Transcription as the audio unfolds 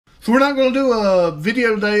So we're not going to do a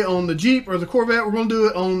video today on the Jeep or the Corvette. We're going to do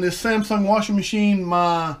it on this Samsung washing machine.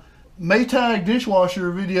 My Maytag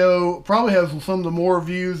dishwasher video probably has some of the more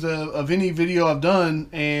views of any video I've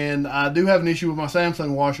done, and I do have an issue with my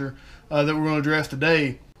Samsung washer that we're going to address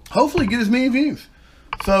today. Hopefully get as many views.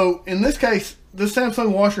 So in this case, this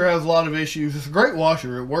Samsung washer has a lot of issues. It's a great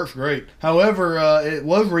washer. It works great. However, it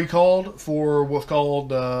was recalled for what's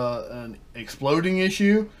called an exploding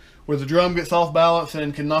issue, where the drum gets off balance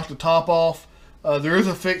and can knock the top off. There is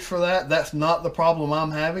a fix for that. That's not the problem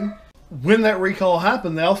I'm having. When that recall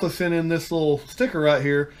happened, they also sent in this little sticker right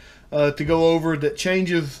here to go over that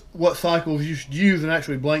changes what cycles you should use and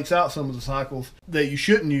actually blanks out some of the cycles that you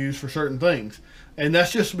shouldn't use for certain things. And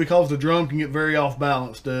that's just because the drum can get very off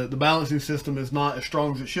balance. The balancing system is not as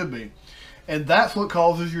strong as it should be. And that's what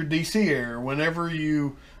causes your DC error. Whenever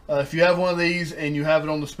you, if you have one of these and you have it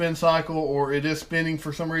on the spin cycle, or it is spinning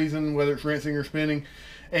for some reason, whether it's rinsing or spinning,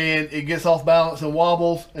 and it gets off balance and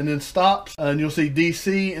wobbles and then stops, and you'll see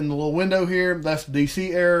DC in the little window here. That's the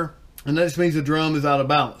DC error, and that just means the drum is out of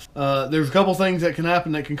balance. There's a couple things that can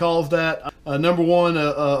happen that can cause that. Number one,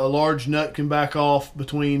 a large nut can back off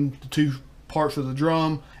between the two parts of the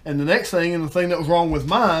drum. And the next thing, and the thing that was wrong with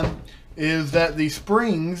mine, is that the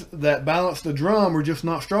springs that balance the drum are just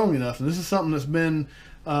not strong enough. And this is something that's been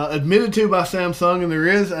admitted to by Samsung, and there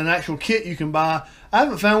is an actual kit you can buy. I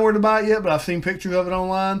haven't found where to buy it yet, but I've seen pictures of it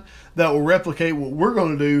online that will replicate what we're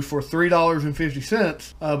going to do for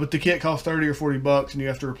 $3.50. But the kit costs 30 or 40 bucks, and you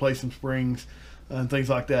have to replace some springs and things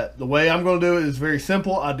like that. The way I'm going to do it is very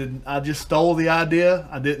simple. I just stole the idea.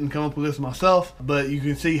 I didn't come up with this myself, but you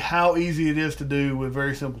can see how easy it is to do with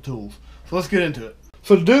very simple tools. So let's get into it.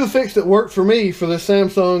 So to do the fix that worked for me for this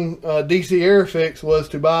Samsung DC error fix was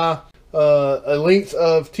to buy a length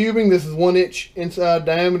of tubing. This is 1 inch inside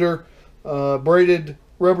diameter braided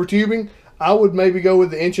rubber tubing. I would maybe go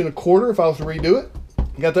with the 1.25 inches if I was to redo it.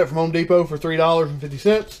 Got that from Home Depot for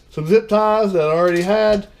 $3.50. Some zip ties that I already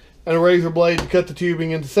had, and a razor blade to cut the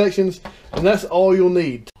tubing into sections, and that's all you'll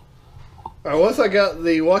need. All right, once I got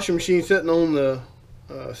the washing machine sitting on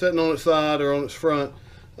its side or on its front,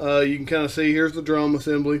 you can kind of see here's the drum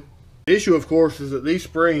assembly. The issue, of course, is that these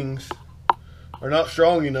springs are not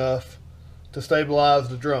strong enough to stabilize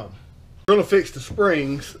the drum. We're going to fix the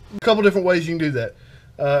springs. A couple different ways you can do that,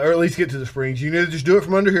 or at least get to the springs. You can either just do it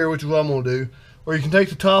from under here, which is what I'm going to do, or you can take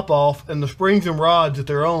the top off, and the springs and rods that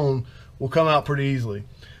they're on will come out pretty easily.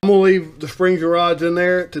 I'm going to leave the springs and rods in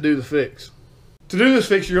there to do the fix. To do this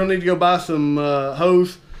fix, you're going to need to go buy some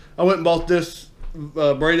hose. I went and bought this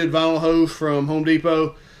braided vinyl hose from Home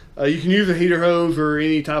Depot. You can use a heater hose or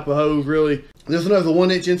any type of hose, really. This one has a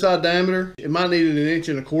 1 inch inside diameter. It might need an 1.25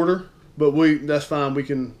 inches, but that's fine. We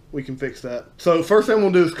can fix that. So first thing I'm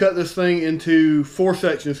going to do is cut this thing into 4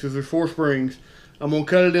 sections because there's 4 springs. I'm going to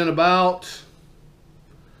cut it in about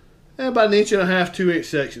 1.5 inch, 2 inch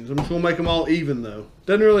sections. I'm just going to make them all even though.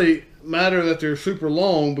 Doesn't really matter that they're super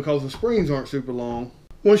long because the springs aren't super long.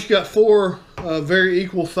 Once you got 4 very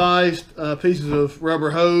equal sized pieces of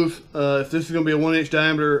rubber hose, if this is going to be a 1 inch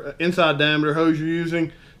diameter, inside diameter hose you're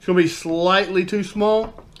using, it's going to be slightly too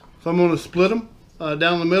small. So I'm going to split them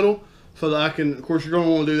down the middle so that I can, of course you're going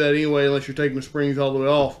to want to do that anyway unless you're taking the springs all the way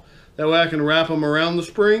off. That way I can wrap them around the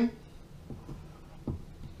spring.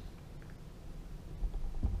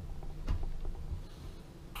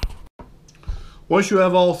 Once you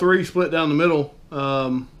have all 3 split down the middle,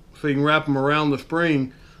 so you can wrap them around the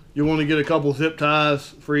spring, you want to get a couple zip ties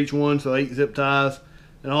for each one, so 8 zip ties.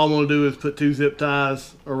 And all I'm going to do is put 2 zip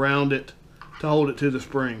ties around it to hold it to the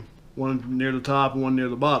spring. One near the top and one near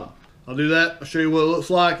the bottom. I'll do that, I'll show you what it looks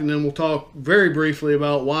like, and then we'll talk very briefly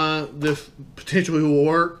about why this potentially will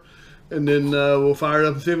work, and then we'll fire it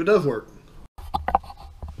up and see if it does work.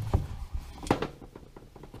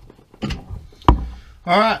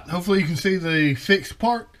 Alright, hopefully you can see the fixed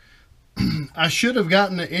part. I should have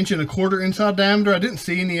gotten an 1.25 inch inside diameter. I didn't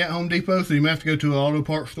see any at Home Depot, so you may have to go to an auto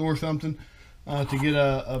parts store or something to get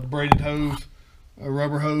a braided hose, a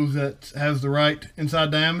rubber hose that has the right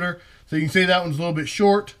inside diameter. So you can see that one's a little bit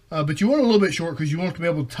short, but you want it a little bit short because you want to be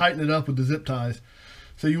able to tighten it up with the zip ties.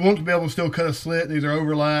 So you want to be able to still cut a slit and either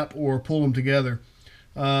overlap or pull them together.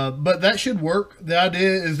 But that should work. The idea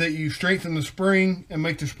is that you strengthen the spring and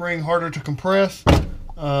make the spring harder to compress,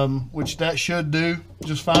 which that should do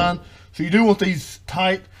just fine. So you do want these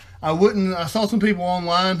tight. I saw some people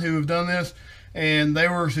online who have done this, and they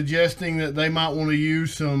were suggesting that they might want to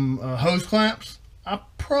use some hose clamps. I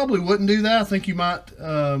probably wouldn't do that. I think you might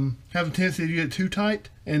have a tendency to get it too tight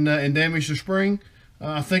and damage the spring.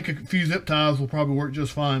 I think a few zip ties will probably work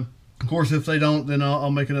just fine. Of course, if they don't, then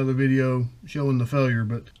I'll make another video showing the failure.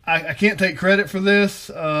 But I can't take credit for this.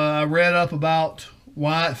 I read up about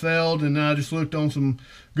why it failed, and I just looked on some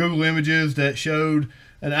Google images that showed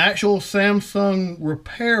an actual Samsung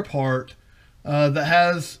repair part that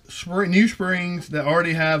has new springs that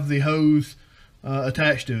already have the hose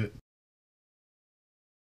attached to it.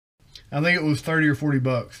 I think it was 30 or 40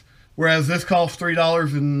 bucks. Whereas this cost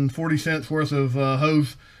 $3.40 worth of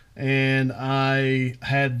hose, and I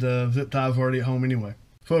had the zip ties already at home anyway.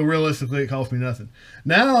 So realistically, it cost me nothing.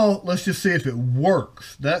 Now, let's just see if it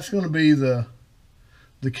works. That's going to be the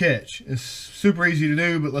catch. It's super easy to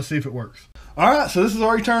do, but let's see if it works. Alright, so this is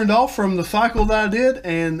already turned off from the cycle that I did,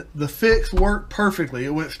 and the fix worked perfectly.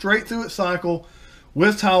 It went straight through its cycle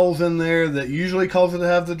with towels in there that usually cause it to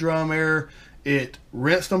have the drum error. It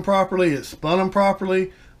rinsed them properly, it spun them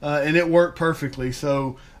properly, and it worked perfectly.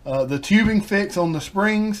 So the tubing fix on the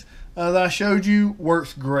springs that I showed you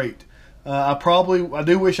works great. I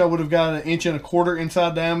do wish I would have got an 1.25 inch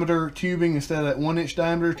inside diameter tubing instead of that 1 inch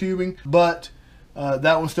diameter tubing, but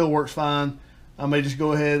that one still works fine. I may just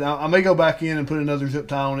go ahead, I may go back in and put another zip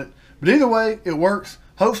tie on it, but either way, it works.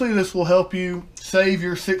 Hopefully this will help you save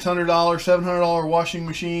your $600, $700 washing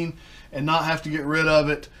machine and not have to get rid of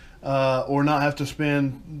it, or not have to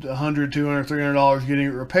spend $100, $200, $300 getting it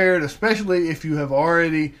repaired, especially if you have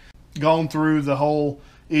already gone through the whole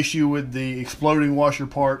issue with the exploding washer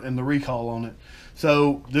part and the recall on it.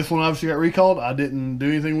 So this one obviously got recalled. I didn't do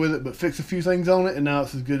anything with it but fix a few things on it, and now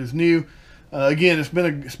it's as good as new. Again, it's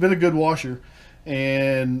been a good washer,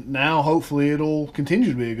 and now hopefully it'll continue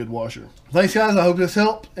to be a good washer. Thanks guys, I hope this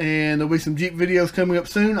helped, and there'll be some Jeep videos coming up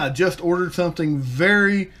soon. I just ordered something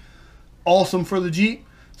very awesome for the Jeep,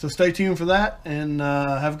 so stay tuned for that, and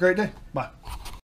have a great day. Bye.